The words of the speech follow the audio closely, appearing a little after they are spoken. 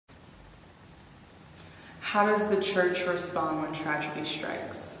How does the church respond when tragedy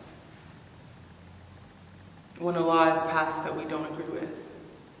strikes? When a law is passed that we don't agree with?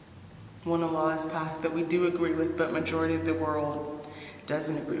 When a law is passed that we do agree with, but majority of the world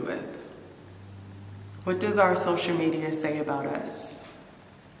doesn't agree with? What does our social media say about us?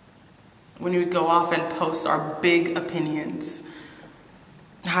 When we go off and post our big opinions,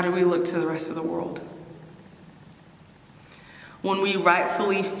 how do we look to the rest of the world? When we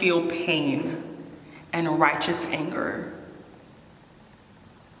rightfully feel pain and righteous anger,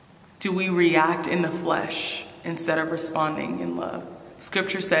 do we react in the flesh instead of responding in love?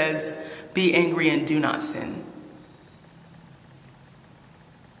 Scripture says, be angry and do not sin.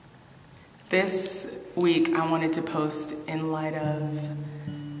 This week, I wanted to post in light of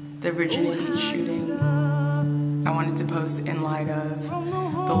the Virginia Beach shooting. I wanted to post in light of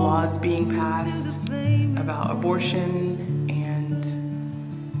the laws being passed about abortion and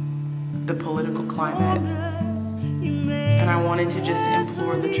the political climate. And I wanted to just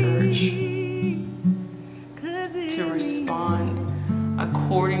implore the church to respond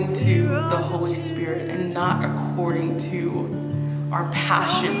according to the Holy Spirit and not according to our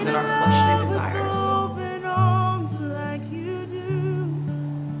passions and our fleshly desires.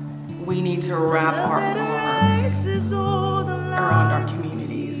 We need to wrap our arms around our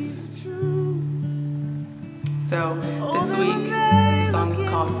communities. So this week, the song is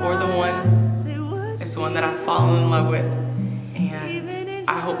called For the One. It's one that I've fallen in love with, and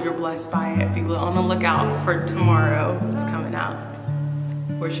I hope you're blessed by it. Be on the lookout for tomorrow. It's coming out.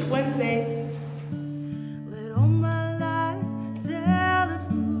 Worship Wednesday.